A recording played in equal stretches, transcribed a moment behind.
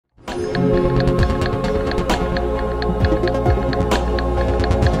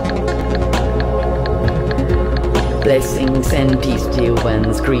Blessings and peace, dear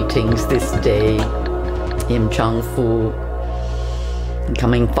ones. Greetings this day. I'm Chung Fu,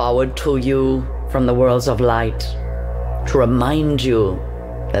 coming forward to you from the worlds of light to remind you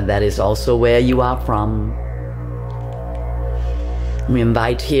that that is also where you are from. We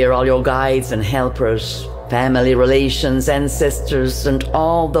invite here all your guides and helpers, family, relations, ancestors, and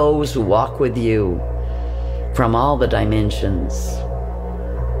all those who walk with you from all the dimensions.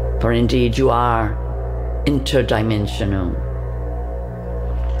 For indeed you are interdimensional.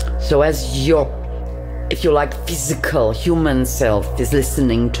 So as your, if you like, physical human self is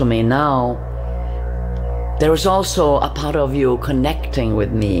listening to me now, there is also a part of you connecting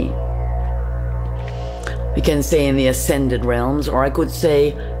with me. We can say in the ascended realms, or I could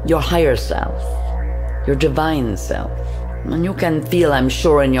say your higher self, your divine self. And you can feel, I'm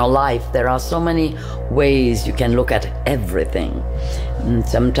sure, in your life there are so many ways you can look at everything. And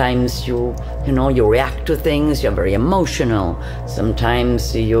sometimes you react to things, you're very emotional.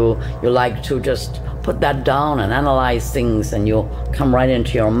 Sometimes you like to just put that down and analyze things, and you come right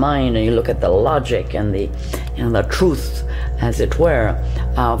into your mind and you look at the logic and the truth, as it were,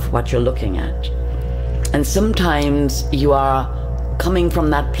 of what you're looking at. And sometimes you are coming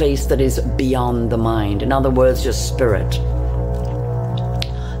from that place that is beyond the mind. In other words, your spirit.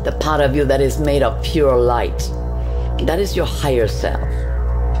 The part of you that is made of pure light. That is your higher self.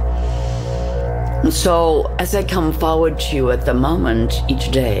 And so, as I come forward to you at the moment, each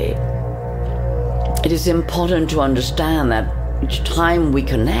day, it is important to understand that each time we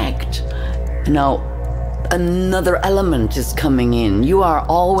connect, another element is coming in. You are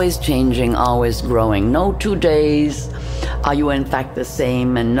always changing, always growing. No 2 days are you in fact the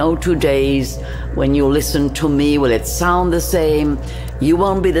same, and no 2 days when you listen to me will it sound the same. You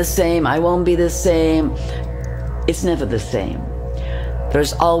won't be the same, I won't be the same. It's never the same.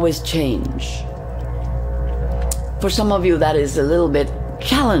 There's always change. For some of you that is a little bit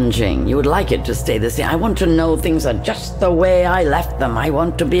challenging. You would like it to stay the same. I want to know things are just the way I left them. I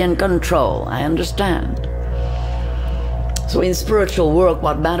want to be in control. I understand. So in spiritual work,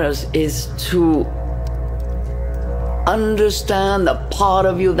 what matters is to understand the part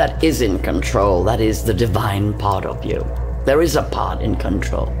of you that is in control. That is the divine part of you. There is a part in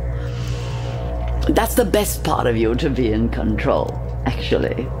control. That's the best part of you, to be in control,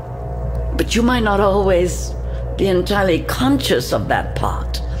 actually. But you might not always be entirely conscious of that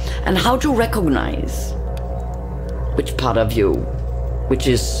part, and how to recognize which part of you, which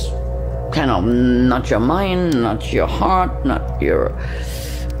is kind of not your mind, not your heart, not your,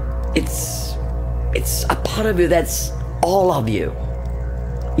 it's a part of you that's all of you.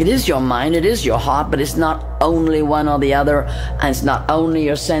 It is your mind, it is your heart, but it's not only one or the other, and it's not only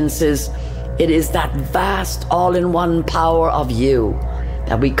your senses. It is that vast all-in-one power of you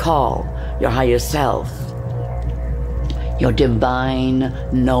that we call your higher self, your divine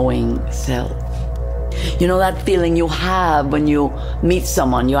knowing self. You know that feeling you have when you meet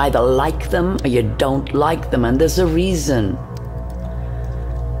someone, you either like them or you don't like them, and there's a reason.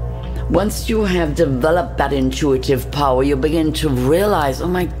 Once you have developed that intuitive power, you begin to realize, oh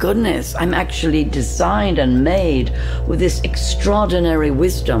my goodness, I'm actually designed and made with this extraordinary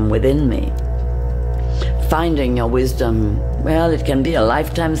wisdom within me. Finding your wisdom, well, it can be a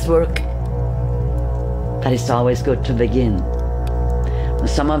lifetime's work, but it's always good to begin.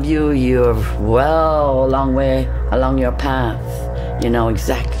 Some of you, you're well a long way along your path. You know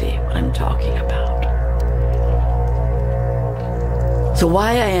exactly what I'm talking about. So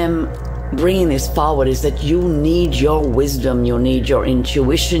why I am bringing this forward is that you need your wisdom, you need your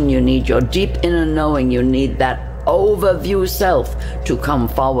intuition, you need your deep inner knowing, you need that overview self to come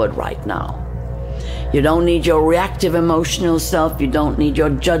forward right now. You don't need your reactive emotional self, you don't need your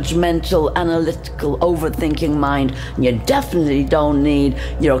judgmental, analytical, overthinking mind, and you definitely don't need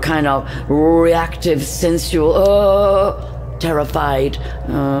your kind of reactive, sensual, terrified,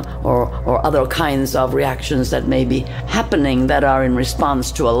 or other kinds of reactions that may be happening that are in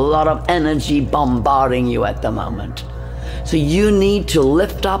response to a lot of energy bombarding you at the moment. So you need to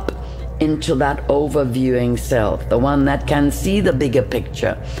lift up into that overviewing self, the one that can see the bigger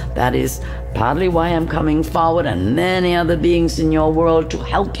picture. That is partly why I'm coming forward, and many other beings in your world, to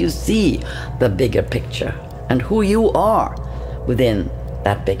help you see the bigger picture and who you are within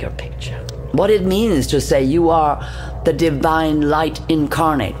that bigger picture. What it means to say you are the divine light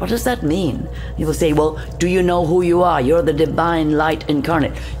incarnate. What does that mean? You will say, well, do you know who you are? You're the divine light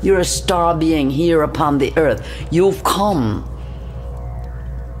incarnate. You're a star being here upon the earth. You've come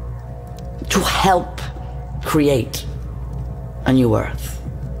to help create a new earth.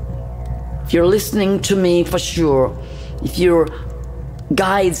 If you're listening to me, for sure, if your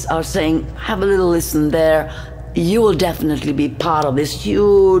guides are saying, have a little listen there, you will definitely be part of this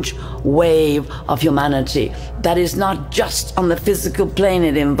huge wave of humanity that is not just on the physical plane.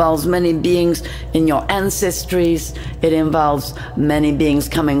 It involves many beings in your ancestries. It involves many beings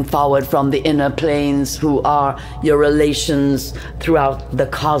coming forward from the inner planes who are your relations throughout the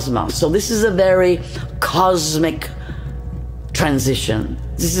cosmos. So this is a very cosmic transition.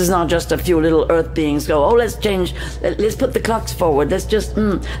 This is not just a few little earth beings go, oh, let's change, let's put the clocks forward,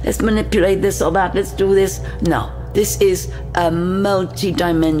 let's manipulate this or that, let's do this. No, this is a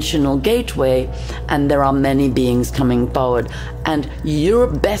multi-dimensional gateway, and there are many beings coming forward. And your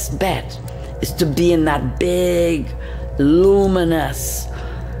best bet is to be in that big, luminous,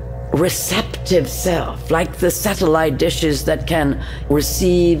 receptive self, like the satellite dishes that can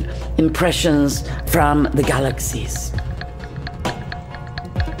receive impressions from the galaxies.